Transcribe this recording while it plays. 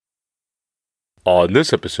On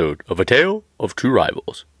this episode of A Tale of Two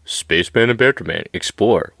Rivals, Spaceman and Banterman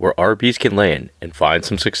explore where RBs can land and find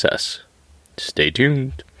some success. Stay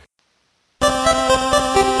tuned.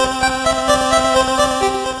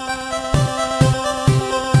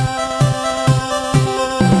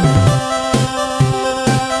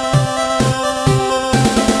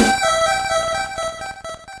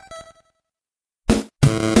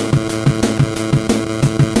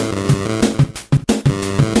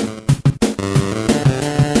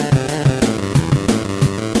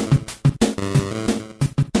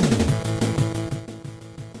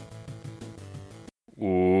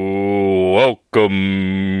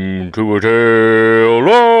 Welcome to A Tale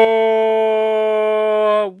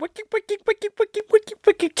of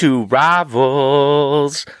Two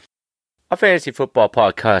Rivals, a fantasy football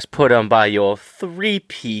podcast put on by your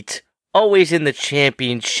three-peat, always in the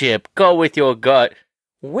championship, go with your gut,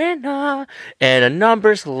 winner, and a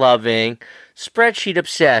numbers-loving,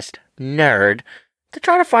 spreadsheet-obsessed nerd to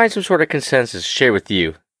try to find some sort of consensus to share with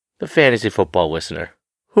you, the fantasy football listener.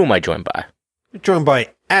 Who am I joined by? Joined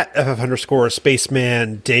by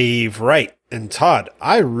 @FF_Spaceman Dave Wright and Todd.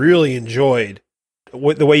 I really enjoyed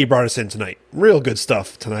the way you brought us in tonight. Real good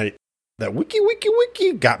stuff tonight. That wiki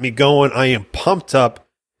got me going. I am pumped up.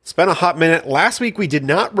 Spent a hot minute. Last week we did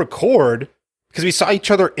not record because we saw each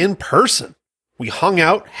other in person. We hung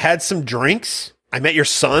out, had some drinks. I met your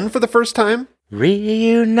son for the first time.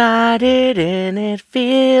 Reunited and it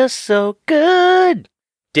feels so good.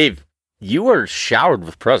 Dave, you were showered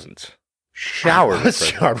with presents. Showered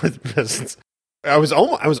with presents. I was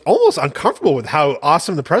almost uncomfortable with how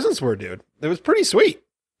awesome the presents were, dude. It was pretty sweet.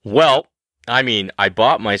 Well, I mean, I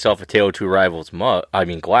bought myself a Tale of Two Rivals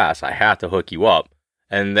glass. I had to hook you up.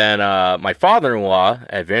 And then my father-in-law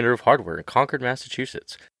at Vanderhoof Hardware in Concord,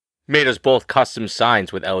 Massachusetts, made us both custom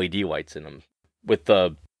signs with LED lights in them, with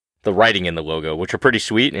the writing in the logo, which are pretty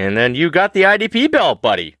sweet. And then you got the IDP belt,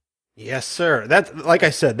 buddy. Yes, sir. That's, like I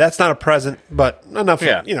said, that's not a present, but enough.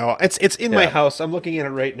 Yeah. You know, it's in my house. I'm looking at it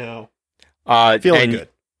right now. Feeling good.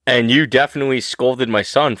 And you definitely scolded my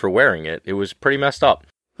son for wearing it. It was pretty messed up.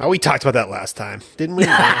 Oh, we talked about that last time, didn't we?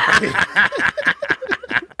 I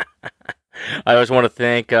always want to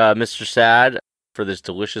thank Mr. Sad for this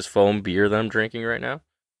delicious foam beer that I'm drinking right now.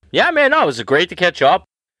 Yeah, man, no, it was great to catch up.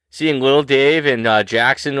 Seeing Little Dave and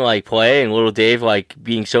Jackson play, and Little Dave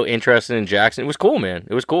being so interested in Jackson. It was cool, man.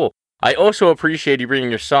 It was cool. I also appreciate you bringing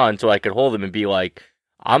your son so I could hold him and be like,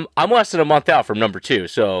 I'm less than a month out from number 2,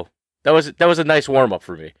 so that was a nice warm up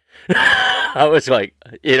for me. I was like,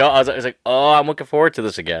 I was like, oh, I'm looking forward to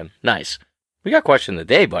this again. Nice. We got question of the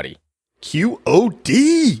day, buddy.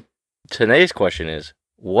 QOD. Today's question is,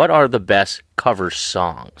 what are the best cover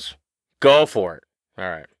songs? Go for it. All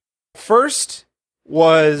right. First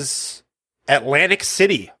was Atlantic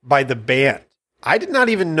City by The Band. I did not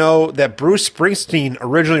even know that Bruce Springsteen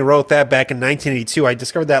originally wrote that back in 1982. I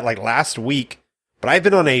discovered that last week, but I've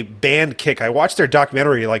been on a band kick. I watched their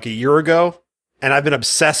documentary a year ago, and I've been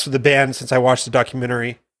obsessed with the band since I watched the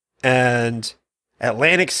documentary. And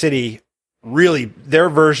Atlantic City, really, their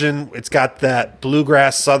version, it's got that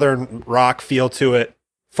bluegrass southern rock feel to it,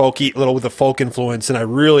 folky, a little with a folk influence, and I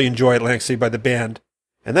really enjoy Atlantic City by The Band.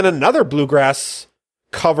 And then another bluegrass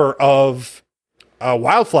cover of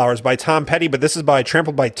Wildflowers by Tom Petty, but this is by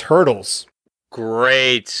Trampled by Turtles.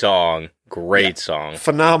 Great song. Song.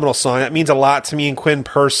 Phenomenal song. That means a lot to me and Quinn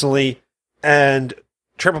personally. And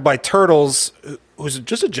Trampled by Turtles, who's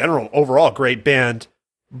just a general, overall great band,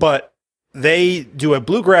 but they do a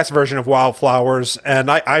bluegrass version of Wildflowers,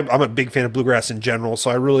 and I'm a big fan of bluegrass in general,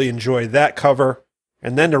 so I really enjoy that cover.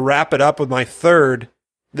 And then to wrap it up with my third,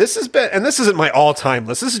 this isn't my all-time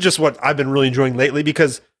list. This is just what I've been really enjoying lately,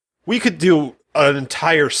 because we could do an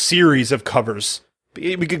entire series of covers.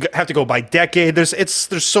 We could have to go by decade. There's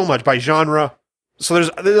so much by genre. So there's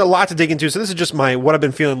a lot to dig into. So this is just what I've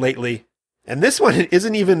been feeling lately. And this one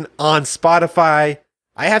isn't even on Spotify.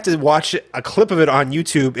 I have to watch a clip of it on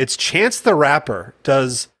YouTube. It's Chance the Rapper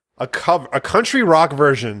does a country rock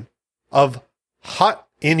version of Hot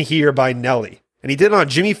in Here by Nelly. And he did it on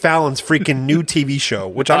Jimmy Fallon's freaking new TV show,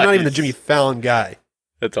 which I'm not even the Jimmy Fallon guy.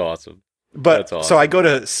 That's awesome. But so I go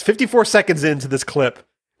to 54 seconds into this clip,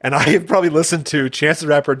 and I have probably listened to Chance the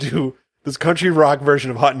Rapper do this country rock version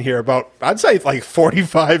of Hot in Here about, I'd say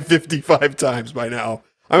 45, 55 times by now.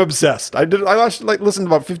 I'm obsessed. I listened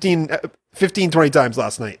about 15, 20 times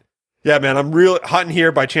last night. Yeah, man, I'm real Hot in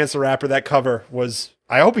Here by Chance the Rapper. That cover was,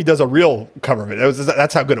 I hope he does a real cover of it.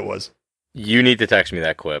 That's how good it was. You need to text me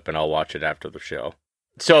that clip, and I'll watch it after the show.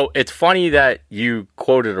 So it's funny that you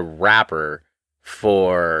quoted a rapper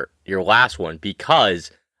for your last one,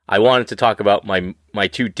 because I wanted to talk about my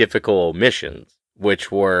two difficult omissions,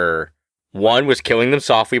 which were, one was Killing Them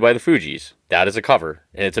Softly by the Fugees. That is a cover,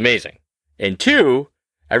 and it's amazing. And two,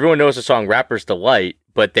 everyone knows the song Rapper's Delight,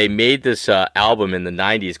 but they made this album in the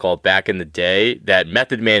 90s called Back in the Day that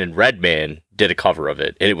Method Man and Redman did a cover of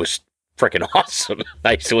it, and it was freaking awesome.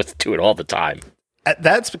 I used to listen to it all the time.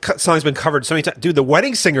 That song's been covered so many times. Dude, the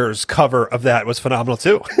Wedding Singers cover of that was phenomenal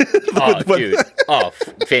too. Oh, dude. Oh,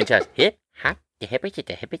 fantastic. Hip, hop, the hip,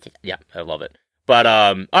 yeah, I love it. But,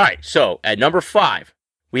 all right, so at number 5,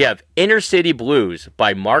 we have Inner City Blues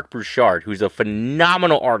by Mark Bouchard, who's a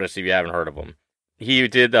phenomenal artist if you haven't heard of him. He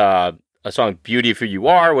did a song Beauty of Who You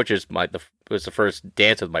Are, which is was the first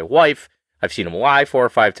dance with my wife. I've seen him live 4 or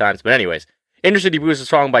 5 times. But anyways, Inner City Blues is a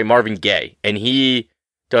song by Marvin Gaye, and he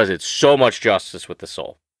does it so much justice with the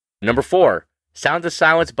soul. Number 4, Sounds of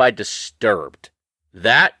Silence by Disturbed.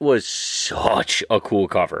 That was such a cool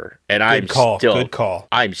cover, and good call.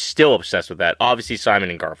 I'm still obsessed with that. Obviously, Simon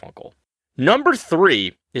and Garfunkel. Number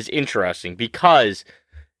 3 is interesting because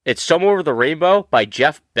it's Somewhere Over the Rainbow by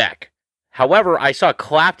Jeff Beck. However, I saw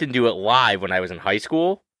Clapton do it live when I was in high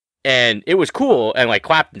school, and it was cool, and like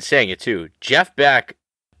Clapton sang it too. Jeff Beck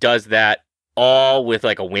does that all with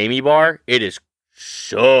like a whammy bar. It is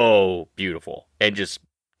so beautiful and just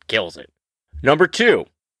kills it. Number 2,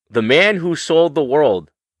 The Man Who Sold the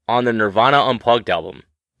World on the Nirvana Unplugged album.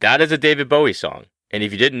 That is a David Bowie song. And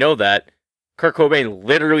if you didn't know that, Kurt Cobain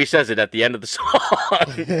literally says it at the end of the song.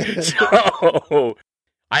 So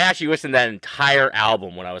I actually listened to that entire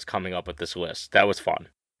album when I was coming up with this list. That was fun.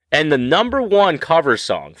 And the number 1 cover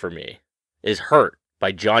song for me is Hurt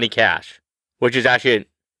by Johnny Cash, which is actually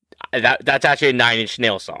that's actually a 9 Inch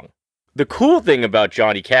Nails song. The cool thing about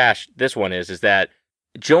Johnny Cash, this one is that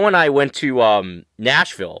Joe and I went to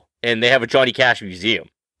Nashville, and they have a Johnny Cash museum,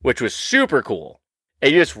 which was super cool.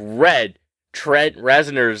 And you just read Trent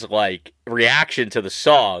Reznor's like reaction to the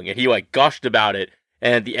song, and he like gushed about it.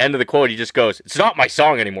 And at the end of the quote, he just goes, "It's not my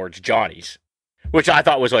song anymore; it's Johnny's," which I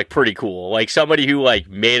thought was like pretty cool. Like somebody who like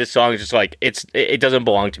made a song is just like it doesn't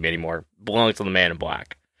belong to me anymore; it belongs to the Man in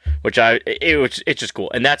Black. It's just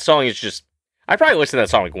cool. And that song is just, I probably listen to that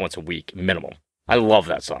song like once a week minimum. I love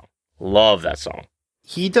that song. Love that song.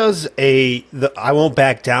 He does the I Won't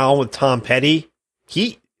Back Down with Tom Petty.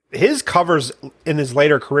 His covers in his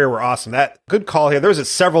later career were awesome. That good call here. There's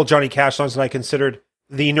several Johnny Cash songs that I considered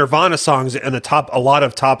the Nirvana songs in a lot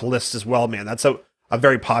of top lists as well, man. That's a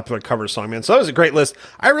very popular cover song, man. So that was a great list.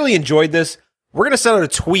 I really enjoyed this. We're going to send out a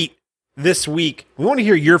tweet this week. We want to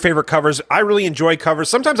hear your favorite covers. I really enjoy covers.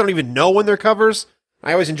 Sometimes I don't even know when they're covers.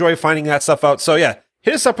 I always enjoy finding that stuff out. So yeah,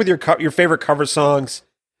 hit us up with your favorite cover songs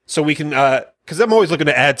so we can, because I'm always looking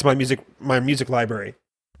to add to my music library.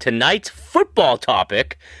 Tonight's football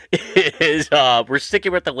topic is we're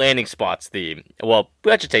sticking with the landing spots theme. Well,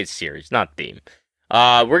 I should say series, not theme.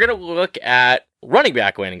 We're going to look at running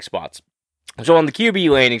back landing spots. So on the QB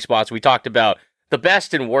landing spots, we talked about the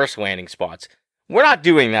best and worst landing spots. We're not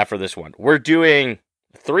doing that for this one. We're doing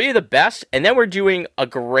 3 of the best, and then we're doing a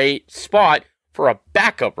great spot for a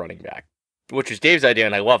backup running back, which was Dave's idea,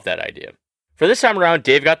 and I love that idea. For this time around,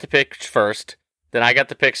 Dave got to pick first, then I got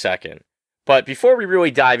to pick second. But before we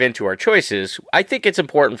really dive into our choices, I think it's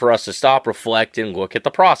important for us to stop, reflect, and look at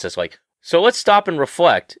the process. So let's stop and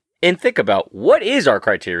reflect and think about what is our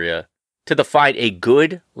criteria to define a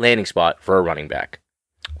good landing spot for a running back.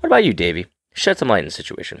 What about you, Davey? Shed some light in the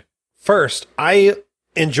situation. First, I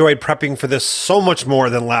enjoyed prepping for this so much more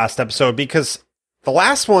than last episode because the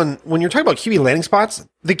last one, when you're talking about QB landing spots,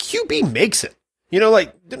 the QB makes it. You know,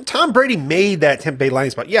 like Tom Brady made that Tampa Bay landing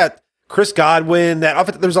spot. Yeah, Chris Godwin,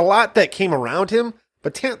 there's a lot that came around him,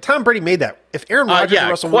 but Tom Brady made that. If Aaron Rodgers and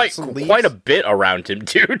Russell Wilson leaves, quite a bit around him,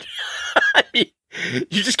 dude. I mean,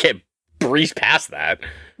 you just can't breeze past that.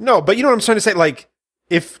 No, but you know what I'm trying to say? Like,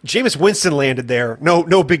 if Jameis Winston landed there,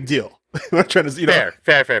 no big deal. I'm trying to,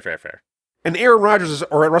 Fair. And Aaron Rodgers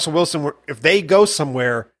or Russell Wilson, if they go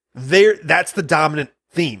somewhere, that's the dominant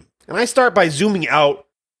theme. And I start by zooming out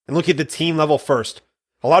and looking at the team level first.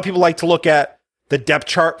 A lot of people like to look at the depth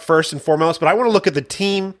chart first and foremost, but I want to look at the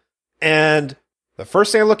team. And the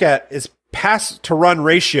first thing I look at is pass to run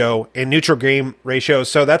ratio and neutral game ratio.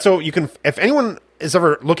 So that's what you can, if anyone is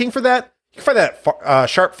ever looking for that, you can find that at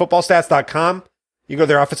sharpfootballstats.com. You go to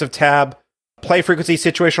their offensive tab, play frequency,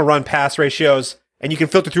 situational run, pass ratios, and you can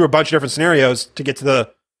filter through a bunch of different scenarios to get to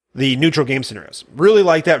the neutral game scenarios. Really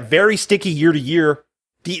like that. Very sticky year to year.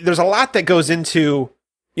 There's a lot that goes into,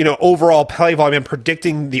 overall play volume and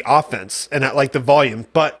predicting the offense and not like the volume.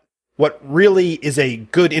 But what really is a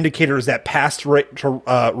good indicator is that pass rate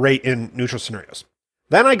in neutral scenarios.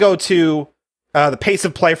 Then I go to the pace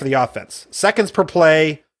of play for the offense. Seconds per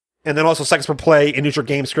play, and then also seconds per play in neutral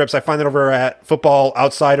game scripts. I find that over at Football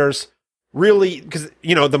Outsiders. Really, because,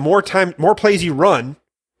 the more plays you run,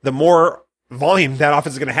 the more volume that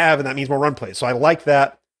offense is going to have, and that means more run plays. So I like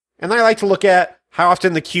that. And then I like to look at how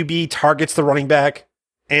often the QB targets the running back.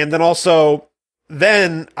 And then also,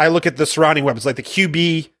 I look at the surrounding weapons, like the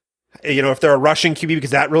QB, if they're a rushing QB,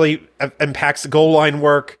 because that really impacts the goal line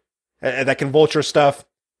work, that can vulture stuff.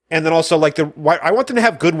 And then also, like, I want them to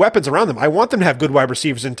have good weapons around them. I want them to have good wide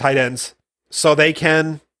receivers and tight ends so they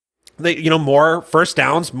can, more first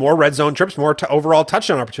downs, more red zone trips, more overall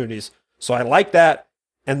touchdown opportunities. So I like that.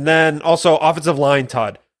 And then also offensive line,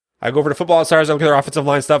 Todd. I go over to Football Outsiders, I look at their offensive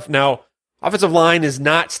line stuff. Now, offensive line is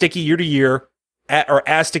not sticky year to year, or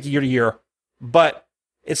as sticky year to year, but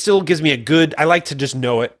it still gives me I like to just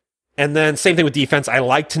know it. And then same thing with defense. I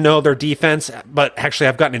like to know their defense, but actually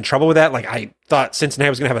I've gotten in trouble with that. Like, I thought Cincinnati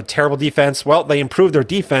was going to have a terrible defense. Well, they improved their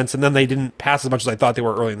defense, and then they didn't pass as much as I thought they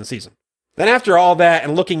were early in the season. Then after all that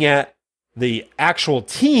and looking at the actual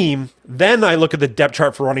team, then I look at the depth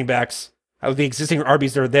chart for running backs, the existing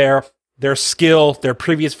RBs that are there, their skill, their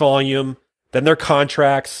previous volume, then their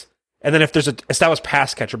contracts, and then if there's an established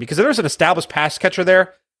pass catcher. Because if there's an established pass catcher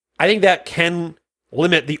there, I think that can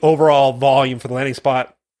limit the overall volume for the landing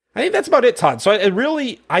spot. I think that's about it, Todd. So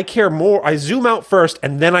I care more. I zoom out first,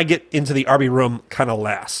 and then I get into the RB room kind of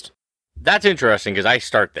last. That's interesting because I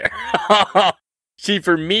start there. See,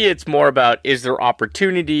 for me, it's more about, is there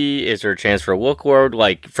opportunity? Is there a chance for a workload?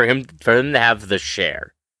 Like, for him to have the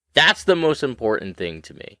share. That's the most important thing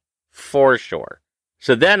to me, for sure.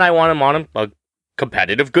 So then I want him on a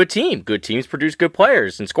competitive good team. Good teams produce good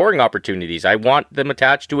players and scoring opportunities. I want them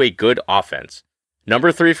attached to a good offense.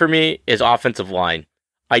 Number 3 for me is offensive line.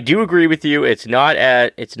 I do agree with you. It's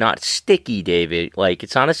not sticky, David. Like,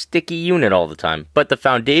 it's not a sticky unit all the time. But the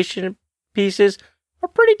foundation pieces are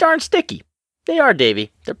pretty darn sticky. They are,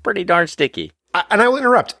 Davey. They're pretty darn sticky. And I will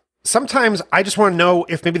interrupt. Sometimes I just want to know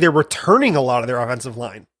if maybe they're returning a lot of their offensive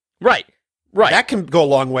line. Right. That can go a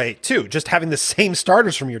long way, too, just having the same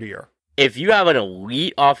starters from year to year. If you have an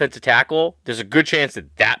elite offensive tackle, there's a good chance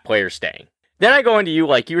that player's staying. Then I go into you,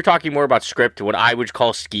 like, you were talking more about script, what I would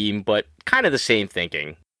call scheme, but kind of the same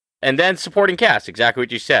thinking. And then supporting cast, exactly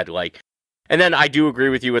what you said. Like, and then I do agree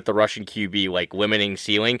with you with the Russian QB, like, limiting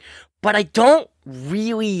ceiling. But I don't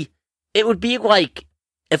really... It would be like,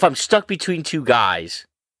 if I'm stuck between two guys,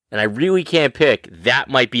 and I really can't pick, that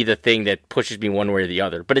might be the thing that pushes me one way or the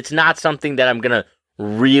other. But it's not something that I'm going to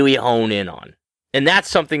really hone in on. And that's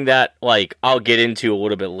something that, like, I'll get into a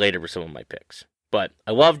little bit later with some of my picks. But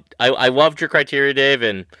I loved your criteria, Dave,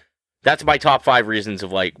 and that's my top 5 reasons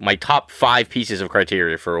of, like, my top 5 pieces of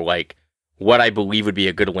criteria for, like, what I believe would be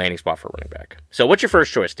a good landing spot for a running back. So what's your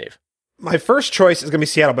first choice, Dave? My first choice is going to be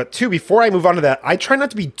Seattle, but 2, before I move on to that, I try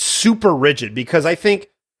not to be super rigid because I think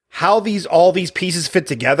how all these pieces fit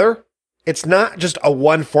together, it's not just a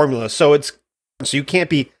one formula. So you can't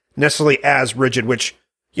be necessarily as rigid, which,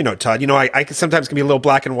 Todd, I sometimes can be a little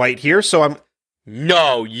black and white here. So I'm...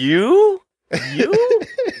 No, you?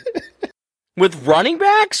 With running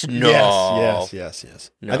backs? No.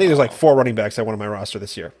 Yes. No. I think there's like 4 running backs I want on my roster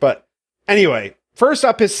this year. But anyway, first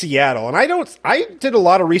up is Seattle. And I did a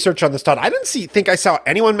lot of research on this, Todd. I didn't think I saw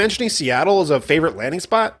anyone mentioning Seattle as a favorite landing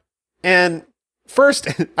spot. And first,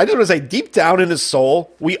 I just want to say, deep down in his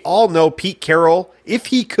soul, we all know Pete Carroll, if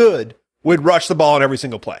he could, would rush the ball on every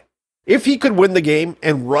single play. If he could win the game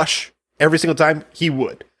and rush every single time, he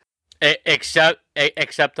would. Except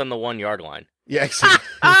on the 1 yard line. Yeah,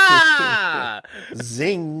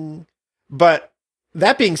 zing. But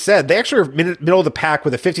that being said, they actually are middle of the pack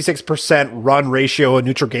with a 56% run ratio in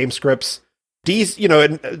neutral game scripts.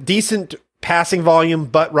 Decent passing volume,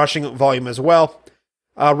 but rushing volume as well.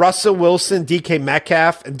 Russell Wilson, DK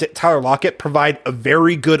Metcalf, and Tyler Lockett provide a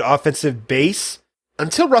very good offensive base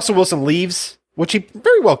until Russell Wilson leaves, which he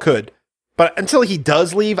very well could. But until he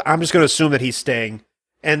does leave, I'm just going to assume that he's staying.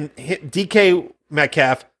 And DK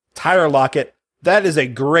Metcalf, Tyler Lockett, that is a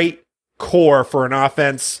great core for an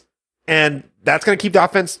offense. And that's going to keep the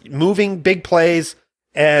offense moving, big plays,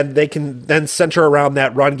 and they can then center around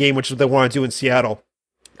that run game, which is what they want to do in Seattle.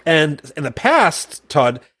 And in the past,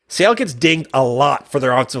 Todd, Seattle gets dinged a lot for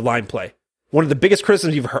their offensive line play. One of the biggest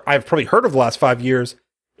criticisms I've probably heard of the last 5 years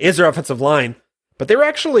is their offensive line. But I was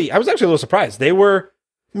actually a little surprised. They were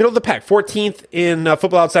middle of the pack, 14th in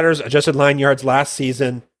Football Outsiders adjusted line yards last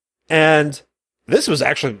season. And this was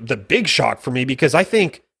actually the big shock for me because I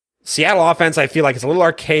think Seattle offense, I feel like it's a little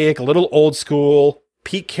archaic, a little old school.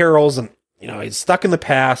 Pete Carroll's, and he's stuck in the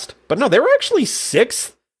past. But no, they were actually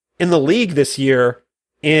 6th in the league this year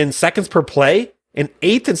in seconds per play and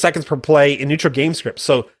 8th in seconds per play in neutral game scripts.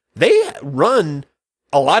 So they run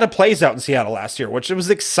a lot of plays out in Seattle last year, which was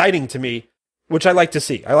exciting to me, which I like to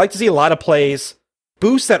see. I like to see a lot of plays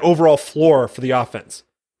boost that overall floor for the offense.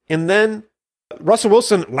 And then Russell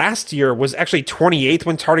Wilson last year was actually 28th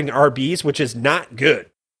when targeting RBs, which is not good.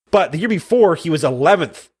 But the year before, he was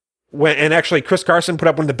 11th. And actually, Chris Carson put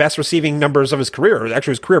up one of the best receiving numbers of his career.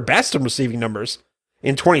 Actually, his career best in receiving numbers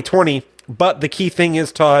in 2020. But the key thing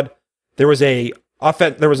is, Todd, there was a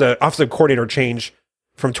offensive coordinator change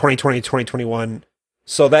from 2020 to 2021.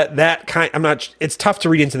 So it's tough to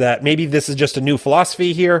read into that. Maybe this is just a new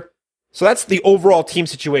philosophy here. So that's the overall team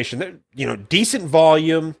situation. Decent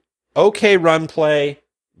volume, okay run play,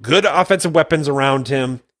 good offensive weapons around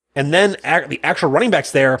him. And then the actual running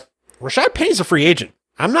backs there, Rashad Penny's a free agent.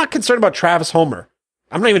 I'm not concerned about Travis Homer.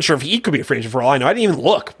 I'm not even sure if he could be a free agent for all I know. I didn't even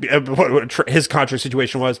look at what his contract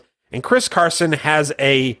situation was. And Chris Carson has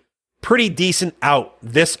a pretty decent out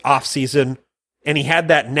this offseason. And he had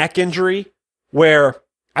that neck injury where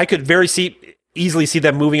I could easily see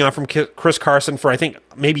them moving on from Chris Carson for, I think,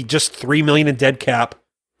 maybe just $3 million in dead cap.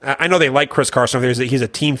 I know they like Chris Carson. He's a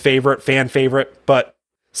team favorite, fan favorite. But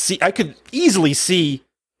I could easily see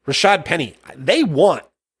Rashad Penny. They want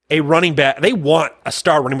a running back. They want a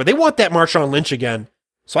star running back. They want that Marshawn Lynch again.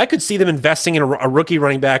 So I could see them investing in a rookie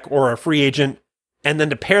running back or a free agent. And then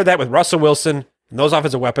to pair that with Russell Wilson and those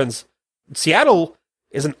offensive weapons, Seattle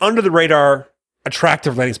is an under-the-radar,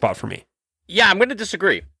 attractive landing spot for me. Yeah, I'm going to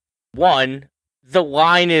disagree. One, the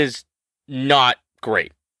line is not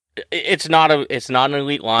great. It's not an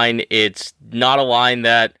elite line. It's not a line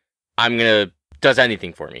that does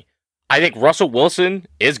anything for me. I think Russell Wilson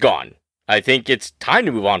is gone. I think it's time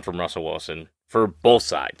to move on from Russell Wilson for both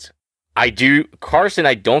sides. Carson,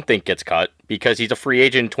 I don't think gets cut because he's a free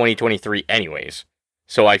agent in 2023 anyways.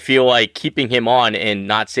 So I feel like keeping him on and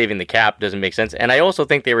not saving the cap doesn't make sense. And I also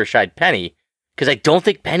think they Rashad Penny because I don't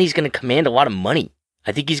think Penny's going to command a lot of money.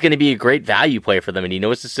 I think he's going to be a great value player for them, and he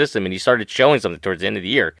knows the system, and he started showing something towards the end of the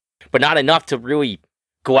year, but not enough to really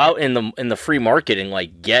go out in the free market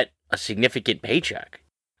and get a significant paycheck.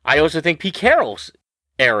 I also think Pete Carroll's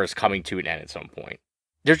era is coming to an end at some point.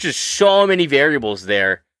 There's just so many variables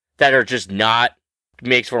there that are just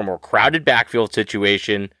makes for a more crowded backfield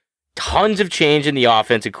situation, tons of change in the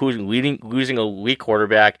offense, including losing a weak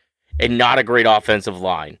quarterback, and not a great offensive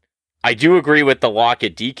line. I do agree with the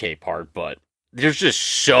Lockett DK part, but there's just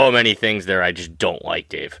so many things there I just don't like,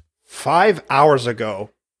 Dave. 5 hours ago,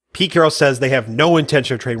 Pete Carroll says they have no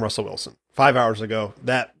intention of trading Russell Wilson. 5 hours ago,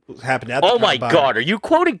 that happened at the Oh my God, are you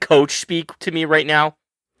quoting coach speak to me right now?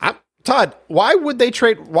 Todd, why would they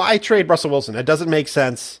trade Russell Wilson? It doesn't make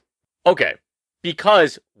sense. Okay,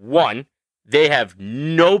 because one, they have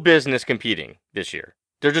no business competing this year.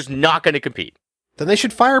 They're just not going to compete. Then they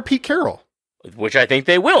should fire Pete Carroll. Which I think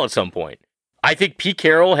they will at some point. I think Pete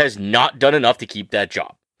Carroll has not done enough to keep that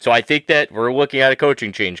job. So I think that we're looking at a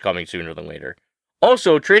coaching change coming sooner than later.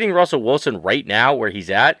 Also, trading Russell Wilson right now where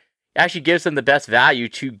he's at actually gives them the best value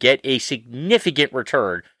to get a significant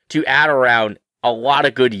return to add around a lot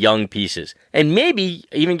of good young pieces. And maybe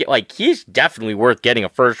even get, he's definitely worth getting a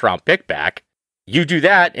first-round pick back. You do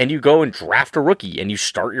that, and you go and draft a rookie, and you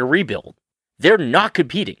start your rebuild. They're not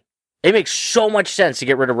competing. It makes so much sense to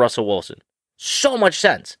get rid of Russell Wilson. So much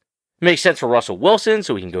sense. It makes sense for Russell Wilson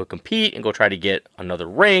so he can go compete and go try to get another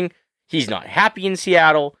ring. He's not happy in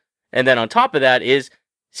Seattle. And then on top of that is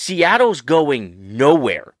Seattle's going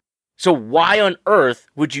nowhere. So why on earth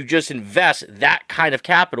would you just invest that kind of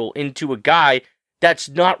capital into a guy that's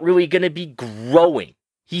not really going to be growing?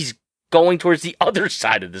 He's going towards the other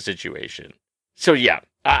side of the situation. So yeah,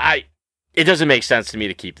 it doesn't make sense to me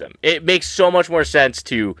to keep them. It makes so much more sense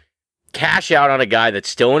to cash out on a guy that's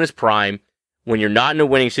still in his prime when you're not in a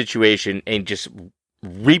winning situation and just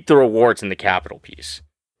reap the rewards in the capital piece.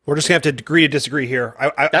 We're just going to have to agree to disagree here.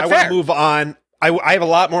 I want to move on. I have a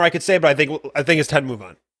lot more I could say, but I think it's time to move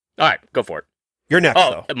on. All right, go for it. You're next,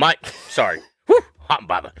 though. Sorry. Whew, hot and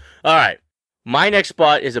baba. All right. My next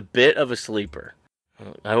spot is a bit of a sleeper.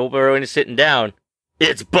 I hope everyone is sitting down.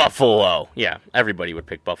 It's Buffalo. Yeah, everybody would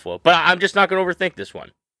pick Buffalo. But I'm just not going to overthink this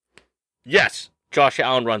one. Yes, Josh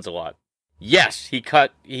Allen runs a lot. Yes, he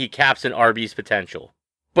caps an RB's potential.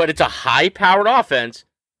 But it's a high-powered offense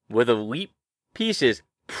with elite pieces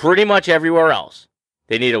pretty much everywhere else.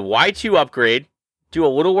 They need a Y2 upgrade, do a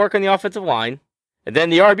little work on the offensive line, and then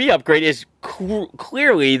the RB upgrade is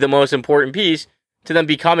clearly the most important piece to them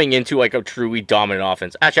becoming into a truly dominant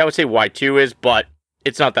offense. Actually, I would say Y2 is, but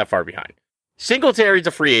it's not that far behind. Singletary's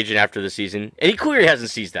a free agent after the season, and he clearly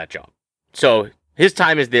hasn't seized that job. So his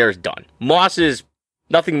time is done. Moss is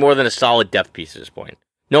nothing more than a solid depth piece at this point.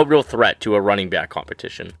 No real threat to a running back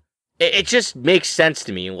competition. It just makes sense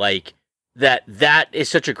to me. that is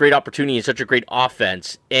such a great opportunity and such a great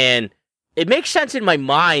offense. And it makes sense in my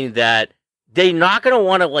mind that they're not going to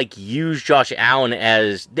want to like use Josh Allen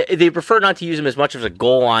as they prefer not to use him as much as a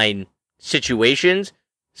goal line situations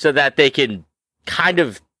so that they can kind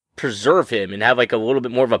of preserve him and have like a little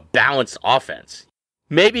bit more of a balanced offense.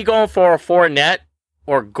 Maybe going for a Fournette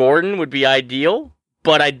or Gordon would be ideal,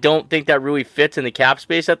 but I don't think that really fits in the cap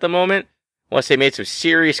space at the moment unless they made some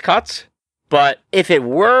serious cuts. But if it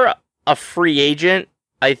were a free agent,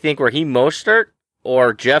 I think Raheem Mostert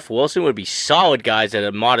or Jeff Wilson would be solid guys at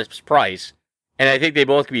a modest price. And I think they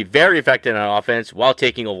both could be very effective on offense while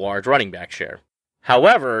taking a large running back share.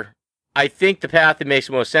 However, I think the path that makes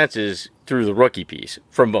the most sense is through the rookie piece,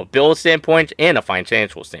 from a build standpoint and a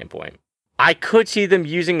financial standpoint. I could see them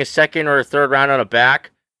using a second or a third round on a back.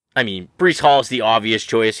 I mean, Breece Hall is the obvious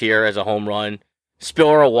choice here as a home run.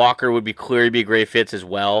 Spiller or Walker would be clearly be great fits as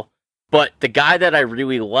well. But the guy that I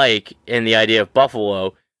really like in the idea of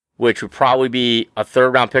Buffalo, which would probably be a third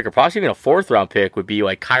round pick or possibly even a fourth round pick, would be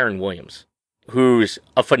like Kyren Williams, who's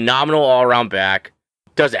a phenomenal all around back,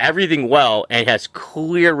 does everything well, and has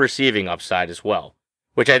clear receiving upside as well,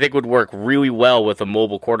 which I think would work really well with a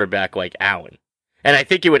mobile quarterback like Allen. And I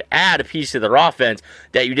think it would add a piece to their offense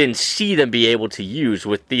that you didn't see them be able to use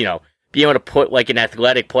with, being able to put like an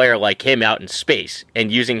athletic player like him out in space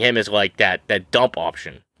and using him as like that dump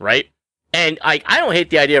option, right? And I don't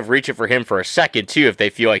hate the idea of reaching for him for a second too if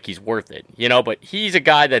they feel like he's worth it, but he's a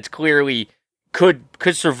guy that's clearly could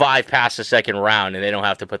survive past the second round and they don't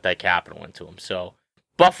have to put that capital into him. So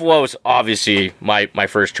Buffalo is obviously my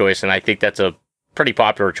first choice, and I think that's a pretty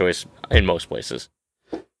popular choice in most places.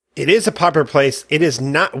 It is a popular place. It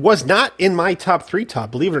was not in my top 3,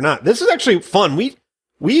 Todd, believe it or not. This is actually fun. We've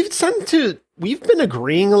been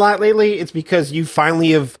agreeing a lot lately. It's because you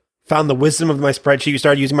finally have found the wisdom of my spreadsheet. You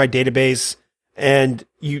started using my database, and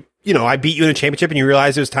I beat you in a championship, and you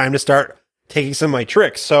realized it was time to start taking some of my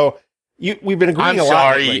tricks. So we've been agreeing a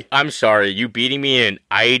lot lately. I'm sorry. You beating me in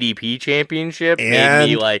IADP championship made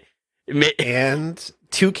me like... And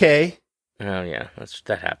 2K. Oh, yeah.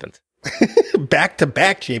 That happened.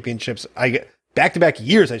 Back-to-back championships. Back-to-back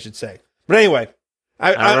years, I should say. But anyway.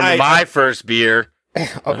 I remember my first beer.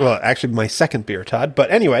 Well, actually, my second beer, Todd. But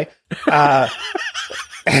anyway.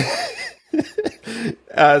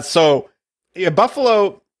 So,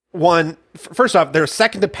 Buffalo won. First off, they're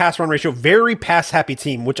second to pass run ratio. Very pass-happy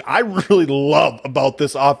team, which I really love about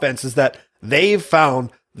this offense is that they've found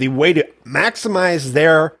the way to maximize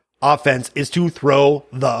their offense is to throw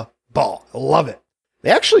the ball. I love it. They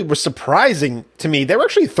actually were surprising to me. They were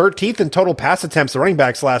actually 13th in total pass attempts to running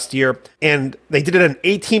backs last year, and they did it at an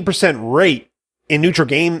 18% rate in neutral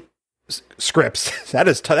game scripts. That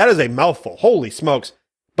is a mouthful. Holy smokes.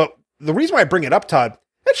 But the reason why I bring it up, Todd,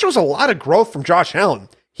 that shows a lot of growth from Josh Allen.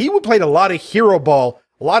 He would play a lot of hero ball,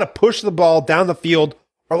 a lot of push the ball down the field,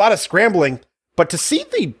 or a lot of scrambling. But to see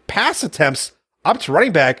the pass attempts up to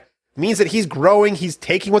running back means that he's growing. He's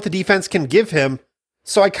taking what the defense can give him.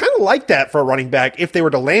 So I kind of like that for a running back if they were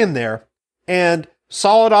to land there. And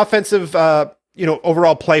solid offensive,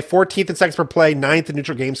 overall play, 14th in seconds per play, 9th in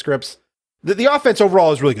neutral game scripts. The offense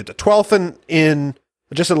overall is really good. The 12th in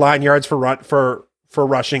adjusted line yards for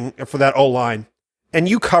rushing for that O-line. And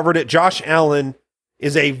you covered it. Josh Allen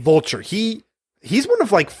is a vulture. He's one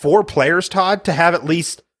of like 4 players, Todd, to have at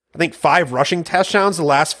least, I think, 5 rushing touchdowns the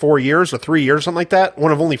last 4 years or 3 years, something like that.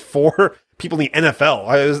 One of only 4 people in the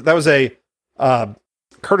NFL. That was a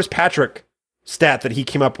Curtis Patrick stat that he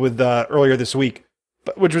came up with earlier this week,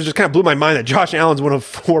 which was just kind of blew my mind that Josh Allen's one of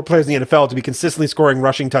 4 players in the NFL to be consistently scoring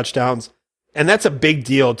rushing touchdowns. And that's a big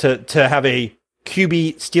deal to have a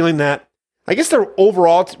QB stealing that. I guess they're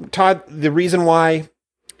overall, Todd, the reason why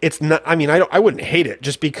it's not, I wouldn't hate it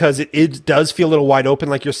just because it does feel a little wide open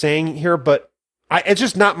like you're saying here, but it's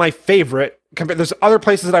just not my favorite. There's other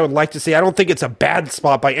places that I would like to see. I don't think it's a bad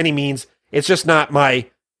spot by any means. It's just not my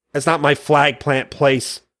flag plant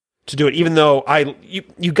place to do it, even though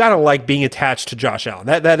you gotta like being attached to Josh Allen.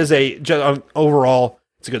 That is overall,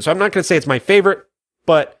 it's good. So I'm not going to say it's my favorite,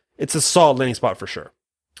 but it's a solid landing spot for sure.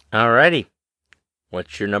 Alrighty.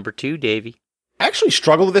 What's your number 2, Davey? I actually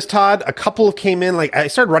struggled with this, Todd. A couple of came in, like I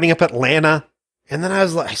started running up Atlanta, and then I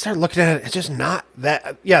started looking at it. It's just not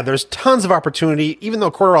that. Yeah, there's tons of opportunity, even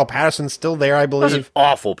though Cordarrelle Patterson's still there, I believe. That was an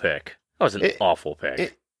awful pick. Awful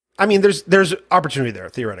pick. There's opportunity there,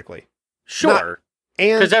 theoretically. Sure.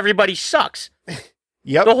 Because everybody sucks.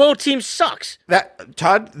 Yep. The whole team sucks.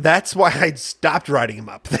 Todd, that's why I stopped writing him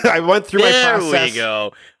up. I went through my process. There we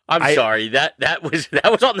go. I'm sorry. That was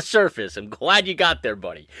on the surface. I'm glad you got there,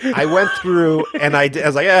 buddy. I went through and I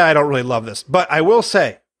was like, I don't really love this. But I will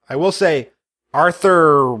say,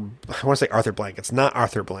 Arthur, I want to say Arthur Blank. It's not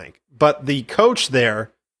Arthur Blank, but the coach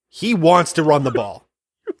there, he wants to run the ball.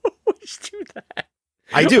 You always do that.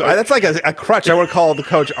 I do. That's like a crutch. I would call the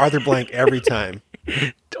coach Arthur Blank every time.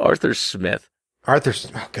 Arthur Smith. Oh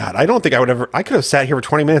God, I don't think I would ever, I could have sat here for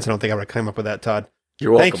 20 minutes. I don't think I would have come up with that, Todd.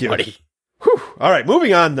 You're welcome, Thank you. buddy. Whew. All right,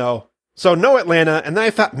 moving on though. So no Atlanta, and then I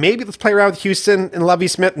thought maybe let's play around with Houston and Lovie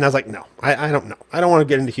Smith, and I was like, no, I don't know. I don't want to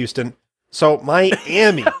get into Houston. So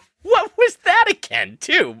Miami. What was that again,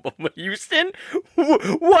 too? Houston?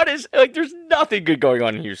 What is, like, there's nothing good going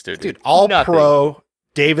on in Houston. Dude, all-pro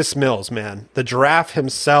Davis Mills, man. The giraffe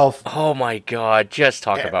himself. Oh, my God. Just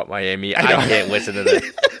talk about Miami. I can't listen to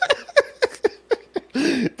this.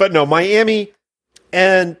 But no, Miami,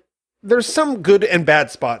 and there's some good and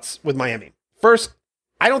bad spots with Miami. First,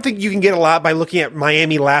 I don't think you can get a lot by looking at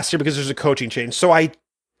Miami last year because there's a coaching change. So I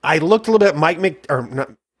looked a little bit at Mike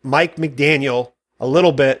McDaniel a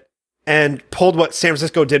little bit and pulled what San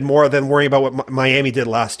Francisco did more than worrying about what Miami did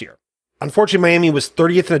last year. Unfortunately, Miami was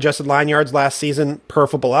 30th in adjusted line yards last season per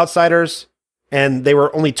Football Outsiders, and they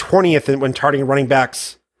were only 20th when targeting running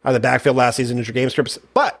backs out of the backfield last season in your game scripts.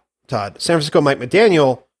 But, Todd, San Francisco Mike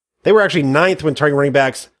McDaniel, they were actually 9th when targeting running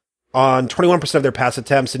backs on 21% of their pass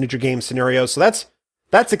attempts in neutral game scenarios. So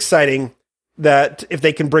that's exciting that if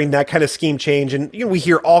they can bring that kind of scheme change. And we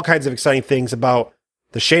hear all kinds of exciting things about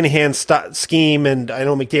the Shanahan scheme, and I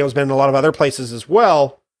know McDaniel's been in a lot of other places as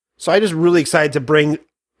well. So I'm just really excited to bring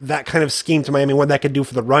that kind of scheme to Miami, what that could do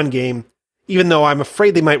for the run game, even though I'm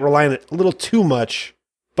afraid they might rely on it a little too much.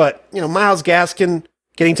 But, Myles Gaskin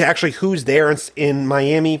getting to actually who's there in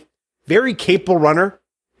Miami, very capable runner.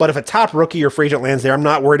 But if a top rookie or free agent lands there, I'm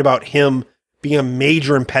not worried about him being a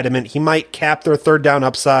major impediment. He might cap their third down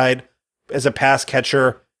upside as a pass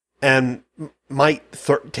catcher and might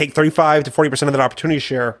take 35 to 40% of that opportunity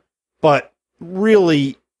share, but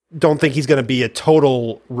really don't think he's going to be a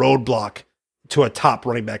total roadblock to a top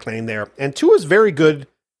running back landing there. And Tua's very good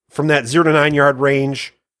from that 0 to 9 yard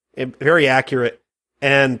range, very accurate,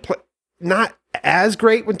 and not as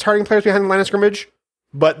great when targeting players behind the line of scrimmage,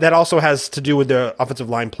 but that also has to do with the offensive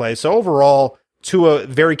line play. So overall, Tua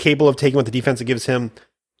very capable of taking what the defense gives him.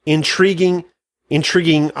 Intriguing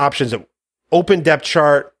options, open depth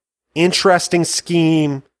chart, interesting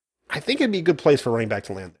scheme. I think it'd be a good place for running back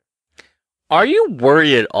to land there. Are you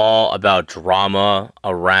worried at all about drama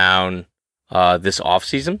around this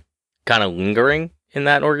offseason kind of lingering in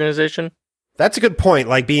that organization? That's a good point.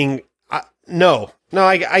 Like being, no,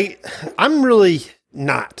 I'm really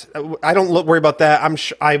not. I don't worry about that.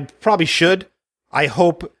 I probably should. I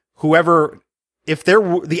hope if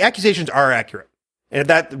the accusations are accurate, and if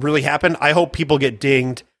that really happened, I hope people get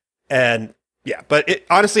dinged. And yeah, but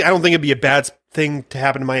honestly, I don't think it'd be a bad thing to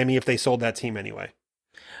happen to Miami if they sold that team anyway.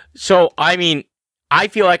 So, I mean, I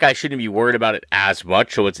feel like I shouldn't be worried about it as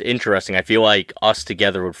much. So it's interesting. I feel like us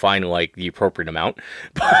together would find like the appropriate amount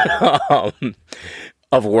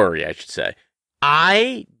of worry, I should say.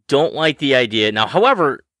 I don't like the idea. Now,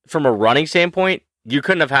 however, from a running standpoint, you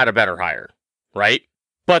couldn't have had a better hire, right?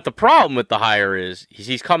 But the problem with the hire is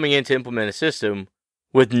he's coming in to implement a system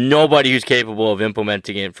with nobody who's capable of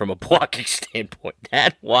implementing it from a blocking standpoint.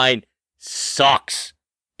 That line sucks.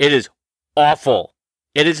 It is awful.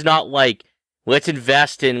 It is not like, let's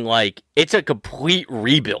invest in, like, it's a complete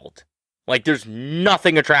rebuild. Like, there's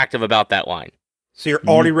nothing attractive about that line. So you're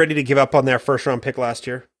already ready to give up on their first round pick last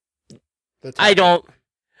year? I don't.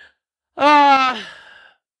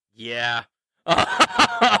 Yeah.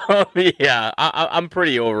 Yeah, I'm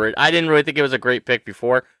pretty over it. I didn't really think it was a great pick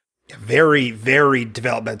before. Very, very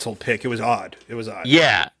developmental pick. It was odd.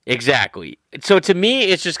 Yeah, exactly. So to me,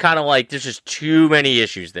 it's just kind of like there's just too many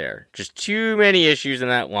issues there. Just too many issues in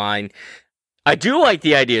that line. I do like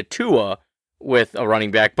the idea of Tua with a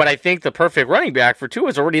running back, but I think the perfect running back for Tua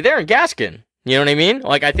is already there in Gaskin. You know what I mean?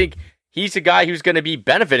 Like, I think he's the guy who's going to be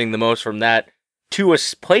benefiting the most from that Tua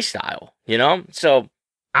play style, So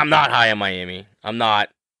I'm not high on Miami. I'm not,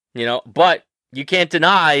 but you can't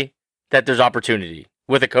deny that there's opportunity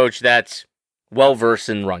with a coach that's well-versed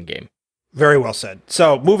in run game. Very well said.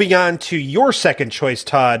 So moving on to your second choice,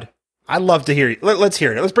 Todd. I'd love to hear you. Let's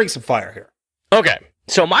hear it. Let's bring some fire here. Okay.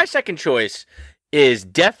 So my second choice is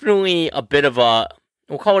definitely a bit of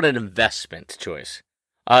we'll call it an investment choice.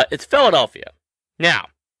 It's Philadelphia. Now,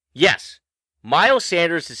 yes, Miles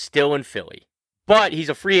Sanders is still in Philly, but he's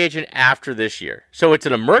a free agent after this year. So it's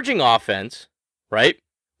an emerging offense, right?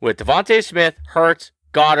 With Devontae Smith, Hurts,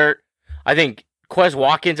 Goddard. I think Quez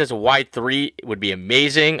Watkins as a wide 3 would be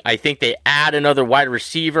amazing. I think they add another wide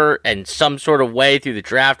receiver in some sort of way through the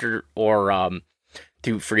draft or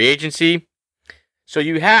through free agency. So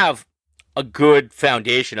you have a good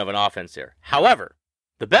foundation of an offense there. However,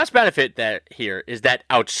 the best benefit that here is that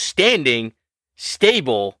outstanding,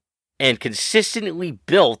 stable, and consistently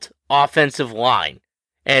built offensive line.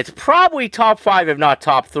 And it's probably top 5, if not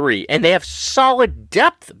top 3. And they have solid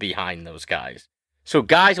depth behind those guys. So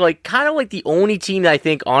guys like kind of like the only team that I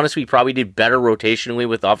think honestly probably did better rotationally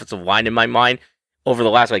with offensive line in my mind over the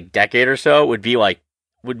last like decade or so would be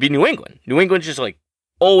New England. New England's just like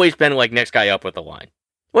always been like next guy up with the line.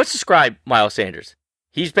 Let's describe Miles Sanders.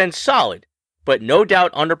 He's been solid, but no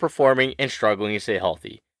doubt underperforming and struggling to stay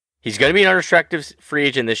healthy. He's going to be an unrestricted free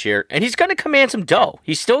agent this year, and he's going to command some dough.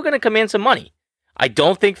 He's still going to command some money. I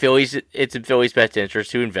don't think it's in Philly's best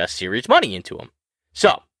interest to invest serious money into him.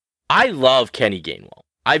 So, I love Kenny Gainwell.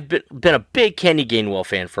 I've been a big Kenny Gainwell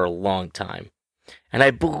fan for a long time. And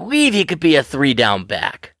I believe he could be a 3-down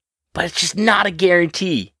back. But it's just not a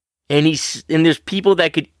guarantee. And there's people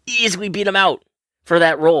that could easily beat him out for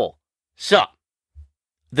that role. So,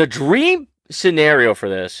 the dream scenario for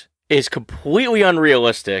this is completely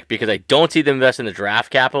unrealistic because I don't see them investing the draft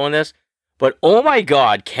capital in this. But oh my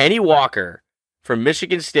God, Kenny Walker from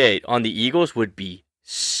Michigan State on the Eagles would be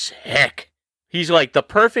sick. He's like the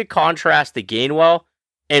perfect contrast to Gainwell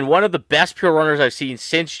and one of the best pure runners I've seen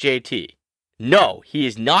since JT. No, he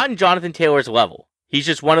is not in Jonathan Taylor's level. He's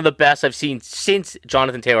just one of the best I've seen since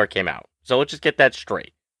Jonathan Taylor came out. So let's just get that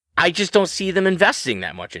straight. I just don't see them investing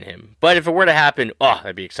that much in him. But if it were to happen,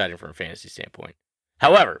 that'd be exciting from a fantasy standpoint.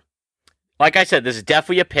 However, like I said, this is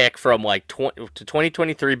definitely a pick from like to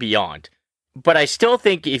 2023 beyond. But I still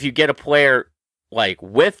think if you get a player like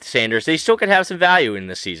with Sanders, they still could have some value in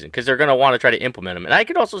this season because they're going to want to try to implement him. And I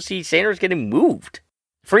could also see Sanders getting moved.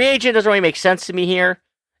 Free agent doesn't really make sense to me here.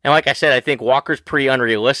 And like I said, I think Walker's pretty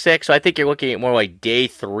unrealistic. So I think you're looking at more like day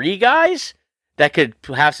 3 guys that could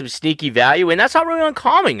have some sneaky value. And that's not really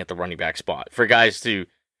uncommon at the running back spot for guys to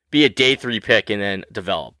be a day 3 pick and then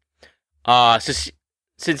develop.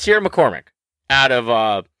 Sincere McCormick out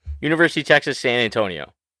of University of Texas, San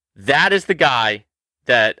Antonio. That is the guy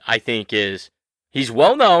that I think he's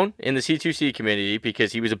well known in the C2C community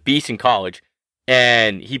because he was a beast in college.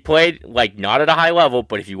 And he played like not at a high level,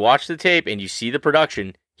 but if you watch the tape and you see the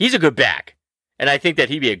production, he's a good back. And I think that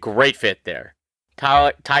he'd be a great fit there.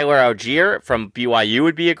 Tyler Algier from BYU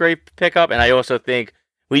would be a great pickup. And I also think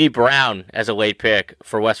Weedy Brown as a late pick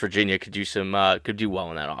for West Virginia could do well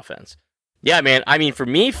in that offense. Yeah, man. I mean, for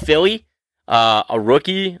me, Philly, a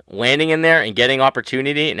rookie landing in there and getting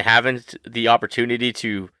opportunity and having the opportunity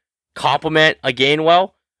to complement a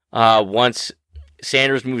Gainwell once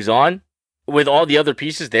Sanders moves on with all the other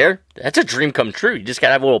pieces there, that's a dream come true. You just got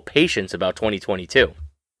to have a little patience about 2022.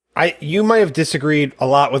 You might have disagreed a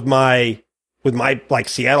lot with my like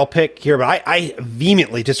Seattle pick here, but I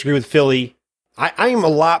vehemently disagree with Philly. I am a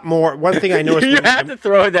lot more. One thing I noticed. You have to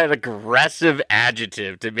throw in that aggressive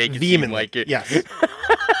adjective to make it seem like it. Yes.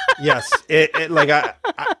 Yes.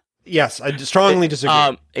 Yes, I strongly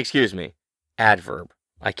disagree. Excuse me. Adverb.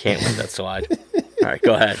 I can't let that slide. All right,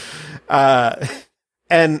 go ahead.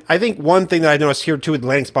 And I think one thing that I noticed here too with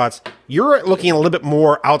landing spots, you're looking a little bit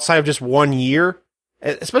more outside of just 1 year,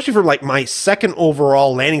 especially for like my second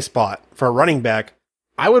overall landing spot for a running back.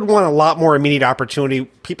 I would want a lot more immediate opportunity.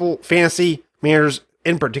 Fantasy managers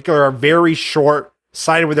in particular, are very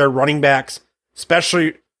short-sighted with their running backs,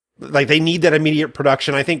 especially like they need that immediate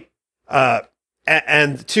production. I think,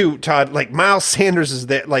 and two, Todd, like Miles Sanders is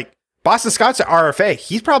there, like Boston Scott's at RFA.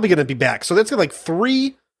 He's probably going to be back. So that's like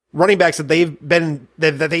 3 running backs that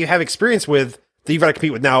that they have experience with that you've got to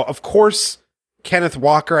compete with. Now, of course, Kenneth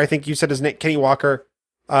Walker, I think you said his name, Kenny Walker.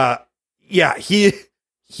 Yeah,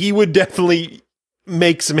 he would definitely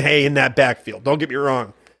make some hay in that backfield. Don't get me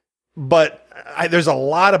wrong. But there's a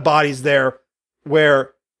lot of bodies there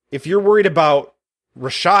where if you're worried about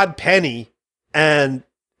Rashad Penny and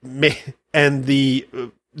the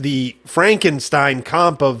Frankenstein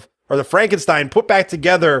comp or the Frankenstein put back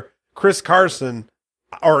together Chris Carson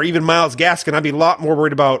or even Myles Gaskin, I'd be a lot more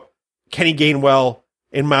worried about Kenny Gainwell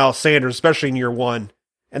and Miles Sanders, especially in year 1.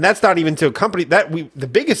 And that's not even to accompany that. The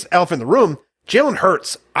biggest elephant in the room, Jalen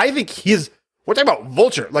Hurts. I think we're talking about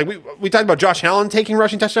vulture. Like we talked about Josh Allen taking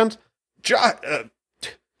rushing touchdowns.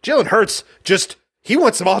 Jalen Hurts he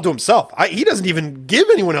wants them all to himself. He doesn't even give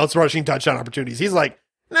anyone else rushing touchdown opportunities. He's like,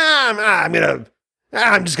 I'm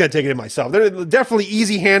just going to take it in myself. They're definitely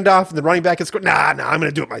easy handoff and the running back can score. I'm going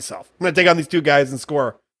to do it myself. I'm going to take on these 2 guys and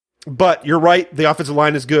score. But you're right. The offensive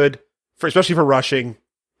line is good, especially for rushing.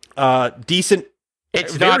 Decent.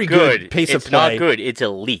 It's very not good. Pace of It's play. not good. It's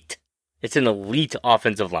elite. It's an elite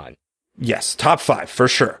offensive line. Yes, top 5 for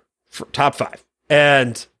sure. Top 5.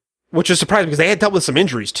 And which is surprising because they had dealt with some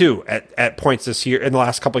injuries too at points this year in the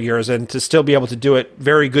last couple of years, and to still be able to do it,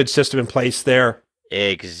 very good system in place there.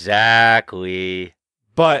 Exactly.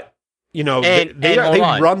 But they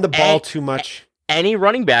run the ball too much. Any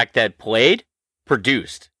running back that played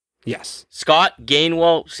produced. Yes. Scott,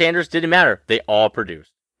 Gainwell, Sanders, didn't matter. They all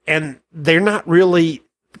produced. And they're not really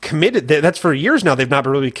committed. That's for years now. They've not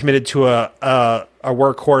really committed to a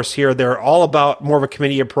workhorse here. They're all about more of a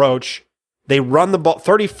committee approach. They run the ball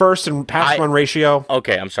 31st in pass run ratio.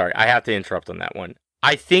 Okay, I'm sorry. I have to interrupt on that one.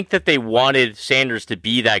 I think that they wanted Sanders to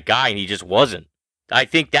be that guy, and he just wasn't. I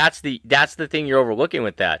think that's the thing you're overlooking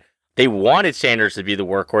with that. They wanted Sanders to be the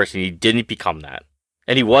workhorse, and he didn't become that.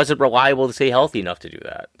 And he wasn't reliable to stay healthy enough to do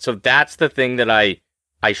that. So that's the thing that I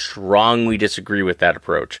strongly disagree with that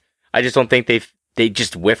approach. I just don't think they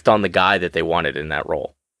just whiffed on the guy that they wanted in that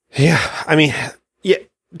role. Yeah, I mean, yeah,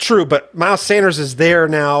 true, but Miles Sanders is there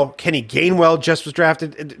now. Kenny Gainwell just was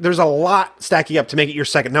drafted. There's a lot stacking up to make it your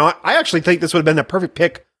second. Now, I actually think this would have been a perfect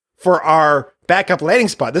pick for our backup landing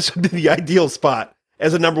spot. This would be the ideal spot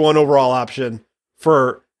as a number one overall option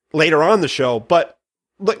for later on in the show. But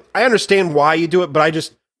look, I understand why you do it, but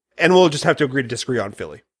we'll just have to agree to disagree on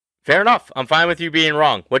Philly. Fair enough. I'm fine with you being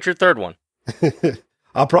wrong. What's your third one? I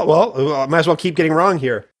might as well keep getting wrong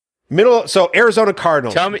here. So Arizona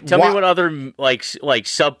Cardinals. Tell me what other like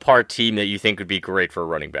subpar team that you think would be great for a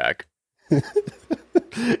running back.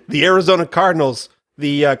 The Arizona Cardinals,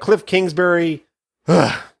 the Cliff Kingsbury,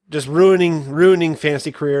 just ruining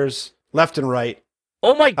fantasy careers left and right.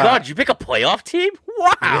 Oh my God! You pick a playoff team?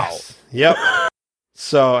 Wow. Yes. Yep.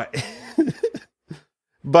 So,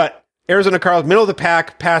 but Arizona Cardinals, middle of the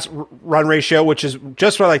pack pass run ratio, which is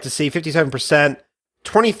just what I like to see, 57%.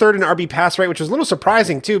 23rd in RB pass rate, which was a little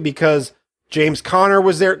surprising too, because James Conner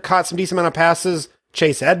was there, caught some decent amount of passes.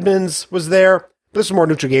 Chase Edmonds was there. This is more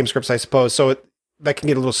neutral game scripts, I suppose, so that can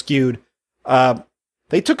get a little skewed.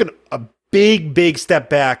 They took a big step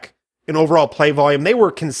back in overall play volume. They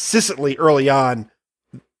were consistently early on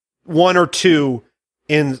 1 or 2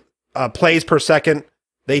 in plays per second.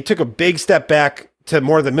 They took a big step back to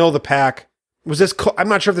more the middle of the pack. I'm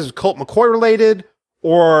not sure if this was Colt McCoy related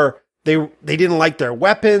or they didn't like their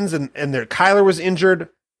weapons and their Kyler was injured.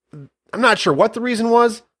 I'm not sure what the reason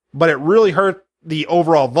was, but it really hurt the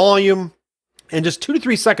overall volume. And just 2 to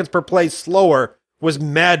 3 seconds per play slower was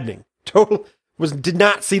maddening. Did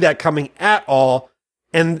not see that coming at all.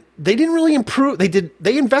 And they didn't really improve.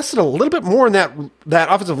 They invested a little bit more in that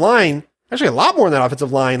offensive line, actually a lot more in that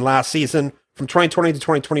offensive line last season from 2020 to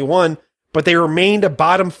 2021, but they remained a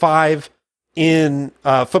bottom 5 in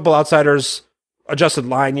Football Outsiders adjusted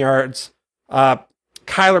line yards.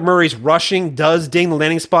 Kyler Murray's rushing does ding the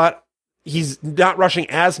landing spot. He's not rushing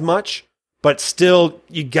as much, but still,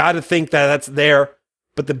 you got to think that that's there.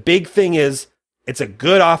 But the big thing is, it's a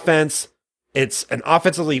good offense. It's an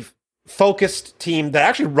offensively focused team that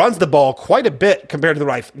actually runs the ball quite a bit compared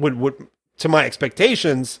to to my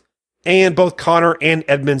expectations. And both Connor and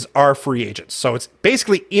Edmonds are free agents. So it's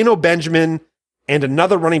basically Eno Benjamin and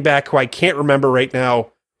another running back who I can't remember right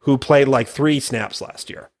now, who played like 3 snaps last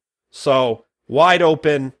year. So wide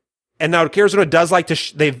open. And now Arizona does like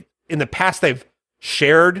to, in the past, they've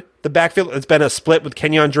shared the backfield. It's been a split with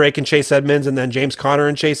Kenyon Drake and Chase Edmonds and then James Conner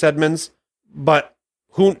and Chase Edmonds. But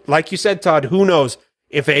like you said, Todd, who knows?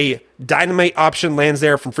 If a dynamite option lands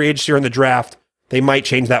there from free agency or in the draft, they might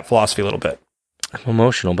change that philosophy a little bit. I'm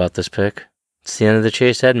emotional about this pick. It's the end of the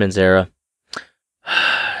Chase Edmonds era.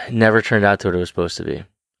 It never turned out to what it was supposed to be.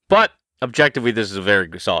 But objectively, this is a very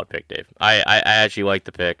solid pick, Dave. I actually like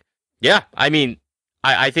the pick. Yeah, I mean,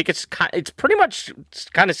 I think it's pretty much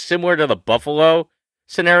kind of similar to the Buffalo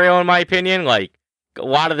scenario, in my opinion. Like, a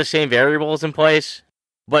lot of the same variables in place.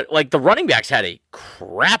 But, like, the running backs had a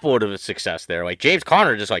crap load of success there. Like, James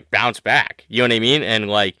Conner just, like, bounced back. You know what I mean? And,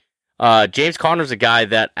 like, James Conner's a guy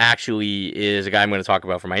that actually is a guy I'm going to talk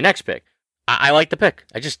about for my next pick. I like the pick.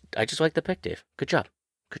 I just like the pick, Dave. Good job.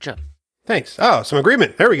 Thanks. Oh, some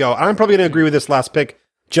agreement. There we go. I'm probably going to agree with this last pick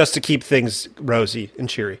just to keep things rosy and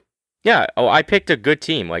cheery. Yeah. Oh, I picked a good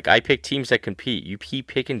team. Like, I picked teams that compete. You keep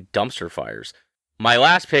picking dumpster fires. My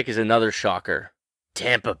last pick is another shocker.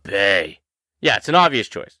 Tampa Bay. Yeah, it's an obvious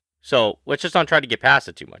choice. So let's just not try to get past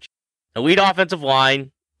it too much. Elite offensive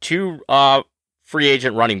line, 2 free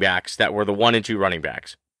agent running backs that were the 1 and 2 running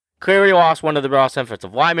backs. Clearly lost one of the best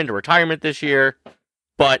offensive linemen to retirement this year,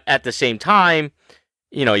 but at the same time,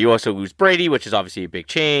 you know, you also lose Brady, which is obviously a big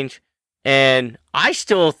change. And I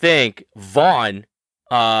still think Vaughn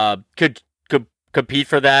could compete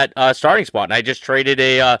for that starting spot. And I just traded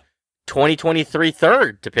a 2023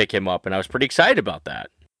 third to pick him up, and I was pretty excited about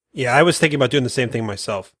that. Yeah, I was thinking about doing the same thing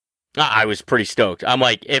myself. I was pretty stoked. I'm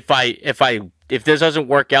like, if this doesn't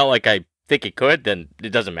work out like I think it could, then it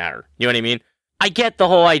doesn't matter. You know what I mean? I get the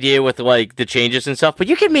whole idea with like the changes and stuff, but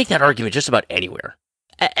you can make that argument just about anywhere.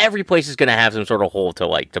 Every place is going to have some sort of hole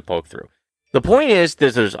to poke through. The point is,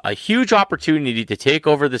 there's a huge opportunity to take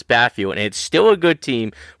over this backfield, and it's still a good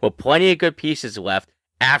team with plenty of good pieces left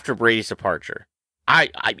after Brady's departure. I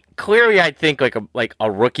clearly I think like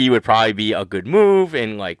a rookie would probably be a good move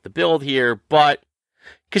in like the build here, but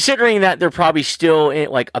considering that they're probably still in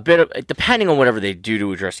like a bit of, depending on whatever they do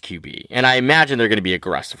to address QB, and I imagine they're going to be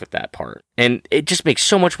aggressive with that part, and it just makes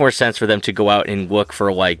so much more sense for them to go out and look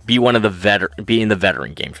for like be in the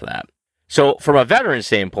veteran game for that. So from a veteran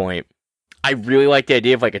standpoint, I really like the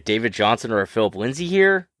idea of like a David Johnson or a Philip Lindsay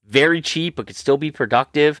here. Very cheap, but could still be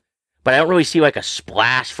productive. But I don't really see like a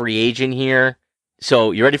splash free agent here.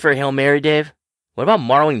 So you ready for a Hail Mary, Dave? What about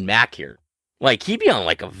Marlon Mack here? Like he'd be on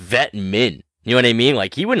like a vet min. You know what I mean?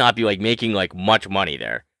 Like he would not be like making like much money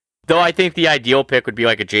there. Though I think the ideal pick would be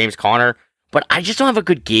like a James Conner. But I just don't have a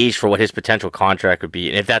good gauge for what his potential contract would be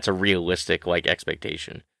and if that's a realistic like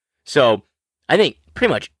expectation. So I think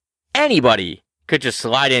pretty much anybody could just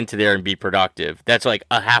slide into there and be productive. That's like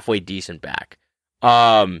a halfway decent back.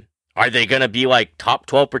 Are they going to be like top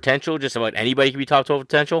 12 potential? Just about anybody can be top 12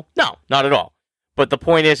 potential? No, not at all. But the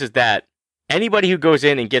point is that anybody who goes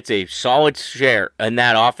in and gets a solid share in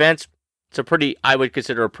that offense, I would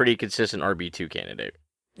consider a pretty consistent RB2 candidate.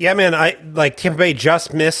 Yeah, man, I like Tampa Bay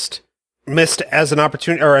just missed as an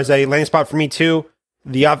opportunity or as a landing spot for me too.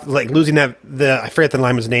 Like losing I forget the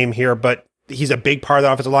lineman's name here, but he's a big part of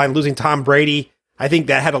the offensive line. Losing Tom Brady, I think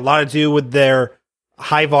that had a lot to do with their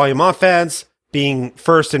high volume offense being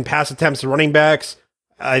first in pass attempts to running backs.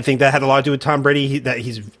 I think that had a lot to do with Tom Brady. That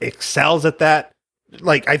he excels at that.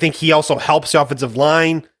 Like I think he also helps the offensive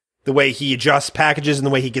line, the way he adjusts packages and the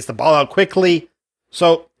way he gets the ball out quickly.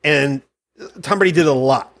 So, and Tom Brady did a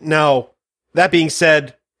lot. Now, that being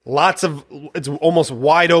said, it's almost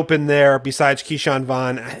wide open there besides Keyshawn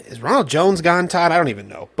Vaughn. Is Ronald Jones gone, Todd? I don't even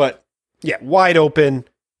know. But yeah, wide open.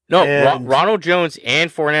 No, Ronald Jones and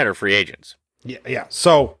Fournette are free agents. Yeah.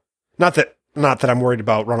 So, not that I'm worried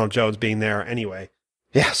about Ronald Jones being there anyway.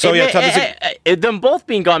 Yeah, so them both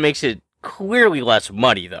being gone makes it clearly less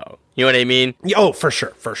money, though. You know what I mean? Oh, for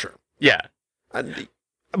sure. Yeah.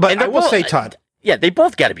 But I will say, Todd. Yeah, they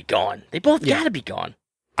both got to be gone. Got to be gone.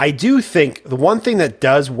 I do think the one thing that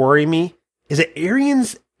does worry me is that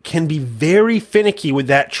Arians can be very finicky with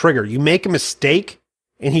that trigger. You make a mistake,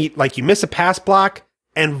 and you miss a pass block,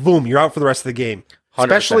 and boom, you're out for the rest of the game. 100%.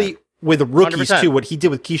 Especially with the rookies, 100%. Too, what he did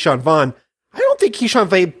with Keyshawn Vaughn. I don't think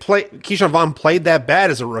Keyshawn Vaughn played that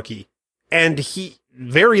bad as a rookie. And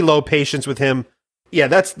very low patience with him. Yeah,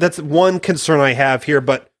 that's one concern I have here,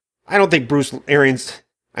 but I don't think Bruce Arians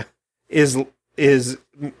is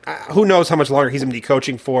who knows how much longer he's going to be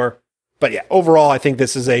coaching for. But yeah, overall, I think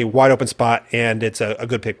this is a wide open spot, and it's a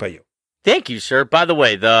good pick by you. Thank you, sir. By the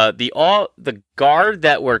way, the guard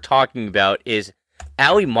that we're talking about is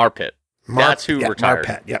Ali Marpet. That's who retired.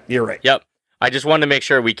 Marpet. Yep, you're right. Yep. I just wanted to make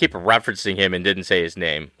sure we keep referencing him and didn't say his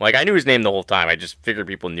name. Like, I knew his name the whole time. I just figured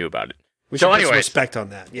people knew about it. We should put some respect on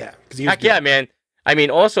that. Yeah. Heck yeah, man. I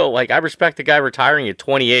mean, also, like, I respect the guy retiring at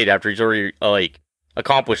 28 after he's already,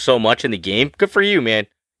 accomplished so much in the game. Good for you, man.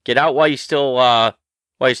 Get out while you're still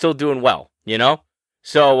doing well, you know?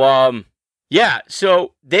 So, yeah.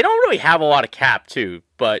 So, they don't really have a lot of cap, too.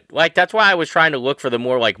 But, like, that's why I was trying to look for the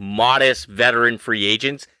more, like, modest veteran free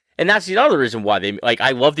agents. And that's the other reason why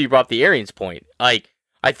I love that you brought up the Arians point. Like,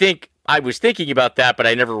 I think I was thinking about that, but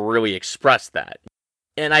I never really expressed that.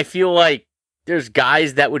 And I feel like there's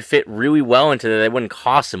guys that would fit really well into that wouldn't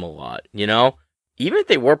cost them a lot, you know? Even if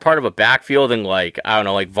they were part of a backfield and, like, I don't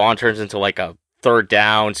know, like Vaughn turns into, like, a third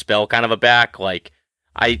down spell kind of a back, like,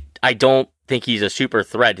 I don't think he's a super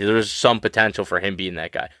threat. There's some potential for him being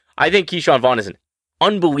that guy. I think Keyshawn Vaughn is an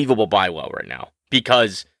unbelievable buy low right now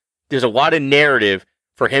because there's a lot of narrative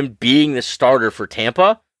for him being the starter for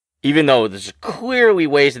Tampa, even though there's clearly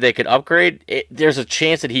ways that they could upgrade, there's a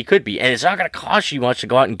chance that he could be. And it's not going to cost you much to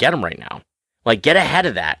go out and get him right now. Like, get ahead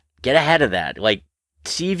of that. Like,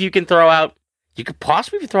 see if you can you could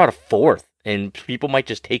possibly throw out a fourth, and people might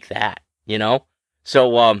just take that, you know?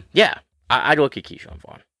 So, yeah, I'd look at Keyshawn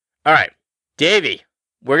Vaughn. All right, Davey,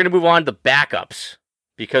 we're going to move on to backups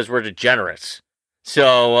because we're degenerates.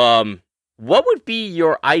 So, what would be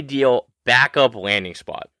your ideal backup landing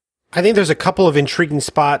spot? I think there's a couple of intriguing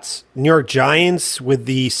spots. New York Giants with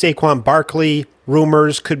the Saquon Barkley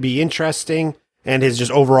rumors could be interesting, and his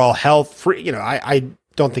just overall health. I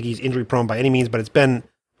don't think he's injury prone by any means, but it's been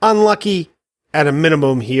unlucky at a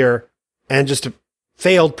minimum here, and just a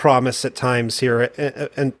failed promise at times here.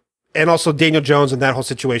 And and also Daniel Jones and that whole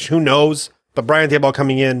situation. Who knows? But Brian Daboll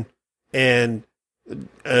coming in and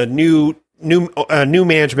new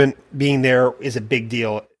management being there is a big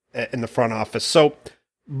deal in the front office. So,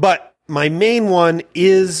 but my main one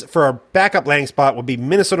is for our backup landing spot would be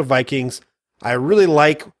Minnesota Vikings. I really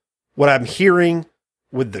like what I'm hearing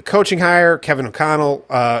with the coaching hire, Kevin O'Connell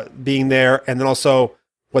being there, and then also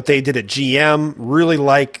what they did at GM. Really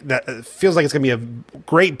like that. It feels like it's going to be a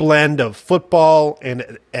great blend of football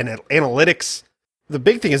and analytics. The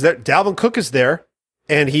big thing is that Dalvin Cook is there,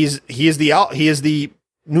 and he is the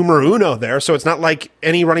numero uno there. So it's not like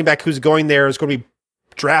any running back who's going there is going to be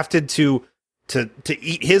drafted to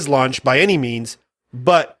eat his lunch by any means.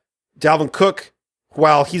 But Dalvin Cook,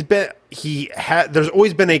 while he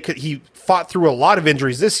fought through a lot of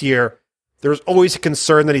injuries this year. There's always a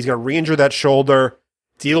concern that he's going to re-injure that shoulder,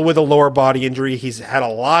 deal with a lower body injury. He's had a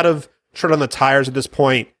lot of tread on the tires at this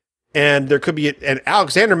point, and there could be. And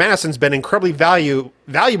Alexander Madison's been incredibly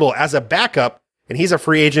valuable as a backup, and he's a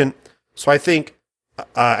free agent. So I think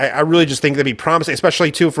I really just think that'd be promising,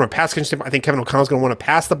 especially too from a pass catching standpoint. I think Kevin O'Connell's going to want to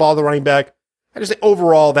pass the ball to the running back. I just think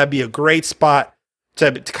overall that'd be a great spot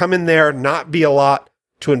to come in there, not be a lot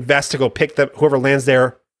to invest to go pick them. Whoever lands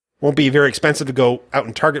there won't be very expensive to go out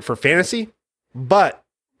and target for fantasy, but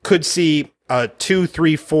could see a 2,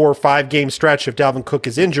 3, 4, 5 game stretch if Dalvin Cook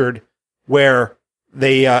is injured where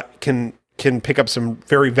they can pick up some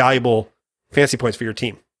very valuable fantasy points for your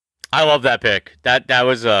team. I love that pick. That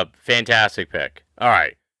was a fantastic pick. All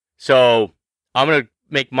right. So I'm going to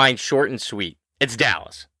make mine short and sweet. It's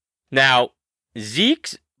Dallas. Now,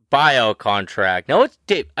 Zeke's buyout contract. Now,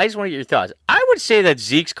 Dave, I just want to get your thoughts. I would say that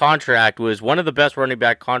Zeke's contract was one of the best running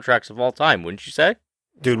back contracts of all time, wouldn't you say?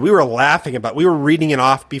 Dude, we were reading it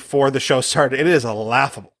off before the show started. It is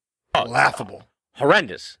laughable.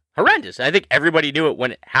 Horrendous. I think everybody knew it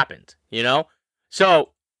when it happened, you know? So,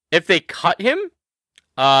 if they cut him,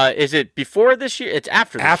 is it before this year? It's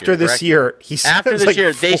after this year. After this year. After this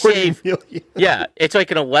year, they save million. Yeah, it's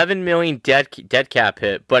like an $11 million dead cap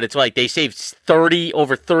hit, but it's like they saved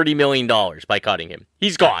over $30 million by cutting him.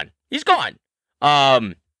 He's gone.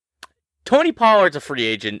 Tony Pollard's a free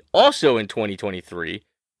agent also in 2023,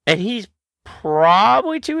 and he's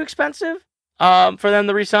probably too expensive for them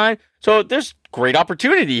to re-sign. So there's great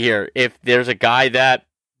opportunity here if there's a guy that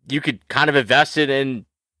you could kind of invest in and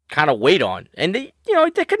kind of wait on, and they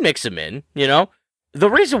could mix him in. The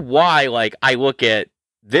reason why I look at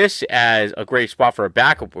this as a great spot for a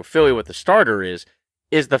backup with Philly with the starter is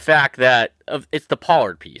the fact that it's the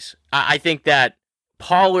Pollard piece. I think that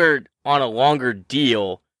Pollard on a longer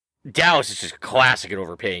deal, Dallas is just classic at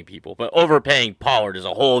overpaying people, but overpaying Pollard is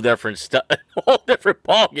a whole different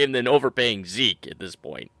ballgame than overpaying Zeke at this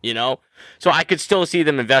point. So I could still see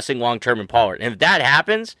them investing long term in Pollard, and if that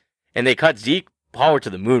happens and they cut Zeke, Pollard to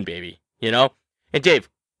the moon, baby, And Dave,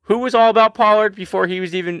 who was all about Pollard before he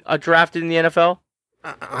was even drafted in the NFL?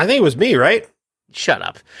 I think it was me, right? Shut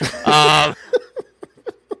up.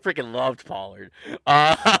 Freaking loved Pollard.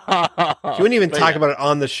 He wouldn't even talk about it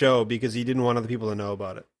on the show because he didn't want other people to know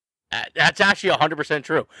about it. That's actually 100%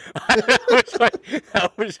 true. I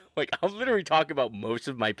was literally talking about most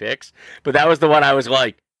of my picks, but that was the one I was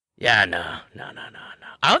like, yeah, no.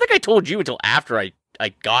 I don't think I told you until after I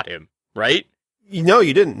got him, right? No,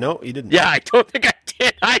 you didn't. No, you didn't. Yeah, I don't think I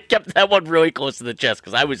did. I kept that one really close to the chest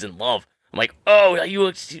because I was in love. I'm like, oh,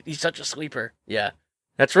 he's such a sleeper. Yeah,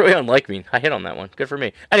 that's really unlike me. I hit on that one. Good for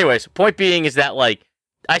me. Anyways, point being is that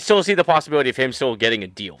I still see the possibility of him still getting a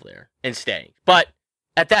deal there and staying. But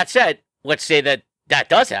at that said, let's say that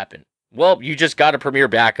does happen. Well, you just got a premier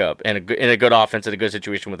backup and in a good offense in a good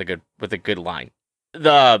situation with a good line.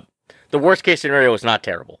 The worst case scenario is not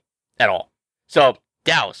terrible at all. So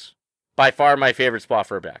Dallas, by far my favorite spot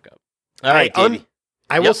for a backup. All right, Davey.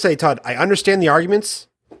 I will say, Todd, I understand the arguments.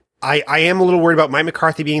 I am a little worried about Mike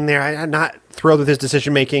McCarthy being there. I'm not thrilled with his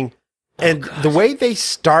decision making. And the way they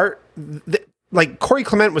start, Corey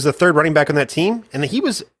Clement was the third running back on that team, and he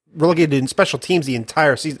was relegated in special teams the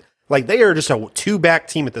entire season. They are just a 2-back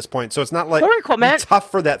team at this point, so it's not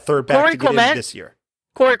tough for that third back to get in this year.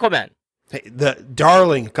 Corey Clement. Hey, the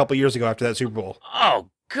darling a couple years ago after that Super Bowl. Oh,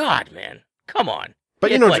 God, man. Come on.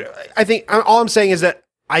 But, I think all I'm saying is that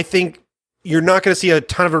I think you're not going to see a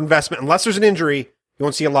ton of investment unless there's an injury. You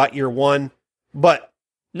won't see a lot year one, but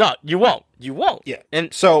no, you won't. Yeah.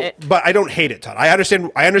 But I don't hate it, Todd. I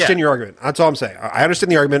understand your argument. That's all I'm saying. I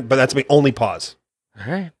understand the argument, but that's my only pause.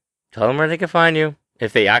 All right. Tell them where they can find you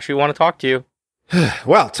if they actually want to talk to you.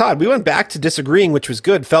 Well, Todd, we went back to disagreeing, which was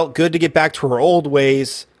good. Felt good to get back to our old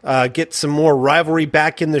ways, get some more rivalry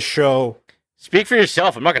back in the show. Speak for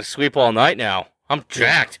yourself. I'm not going to sleep all night now. I'm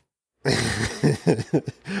jacked.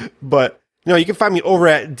 But you can find me over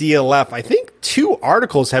at DLF. I think 2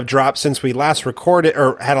 articles have dropped since we last recorded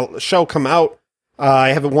or had a show come out. I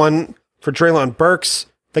have one for Treylon Burks,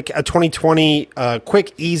 a 2020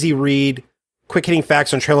 quick, easy read, quick hitting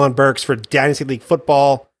facts on Treylon Burks for Dynasty League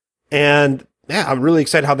football. And yeah, I'm really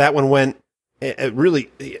excited how that one went. It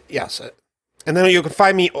really, yes. And then you can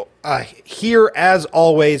find me here as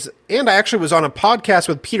always. And I actually was on a podcast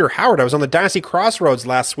with Peter Howard. I was on the Dynasty Crossroads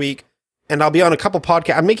last week. And I'll be on a couple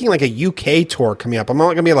podcasts. I'm making like a UK tour coming up. I'm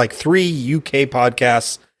only going to be like 3 UK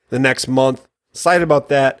podcasts the next month. Excited about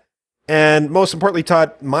that. And most importantly,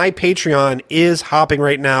 Todd, my Patreon is hopping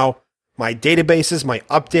right now. My databases, my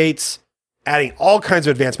updates, adding all kinds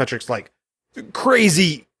of advanced metrics like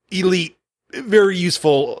crazy, elite, very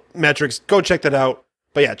useful metrics. Go check that out.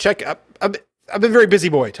 But yeah, I've been very busy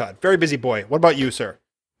boy, Todd. Very busy boy. What about you, sir?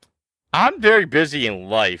 I'm very busy in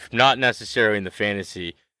life, not necessarily in the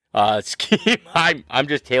fantasy scheme. I'm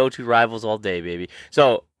just Halo 2 Rivals all day, baby.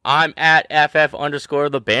 So I'm at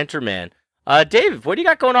FF_the Banterman. Dave, what do you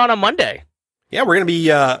got going on Monday? Yeah, we're going to be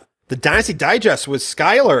the Dynasty Digest with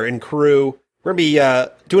Skylar and crew. We're going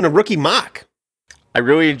to be doing a rookie mock. I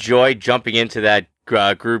really enjoyed jumping into that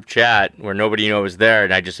group chat where nobody was there,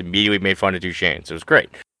 and I just immediately made fun of Duchesne. So it was great.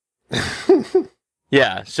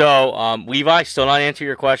 Yeah, so Levi, still not answering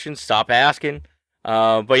your questions. Stop asking.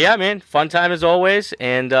 But yeah, man, fun time as always.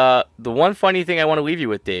 And the one funny thing I want to leave you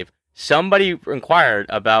with, Dave, somebody inquired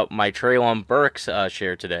about my Treylon Burks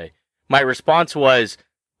share today. My response was,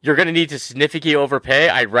 you're going to need to significantly overpay.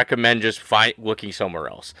 I'd recommend just looking somewhere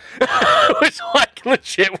else. It was like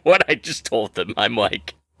legit what I just told them. I'm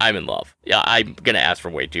like, I'm in love. Yeah, I'm going to ask for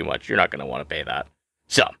way too much. You're not going to want to pay that.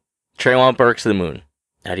 So, Treylon Burks to the moon.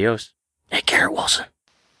 Adios. Hey, Garrett Wilson.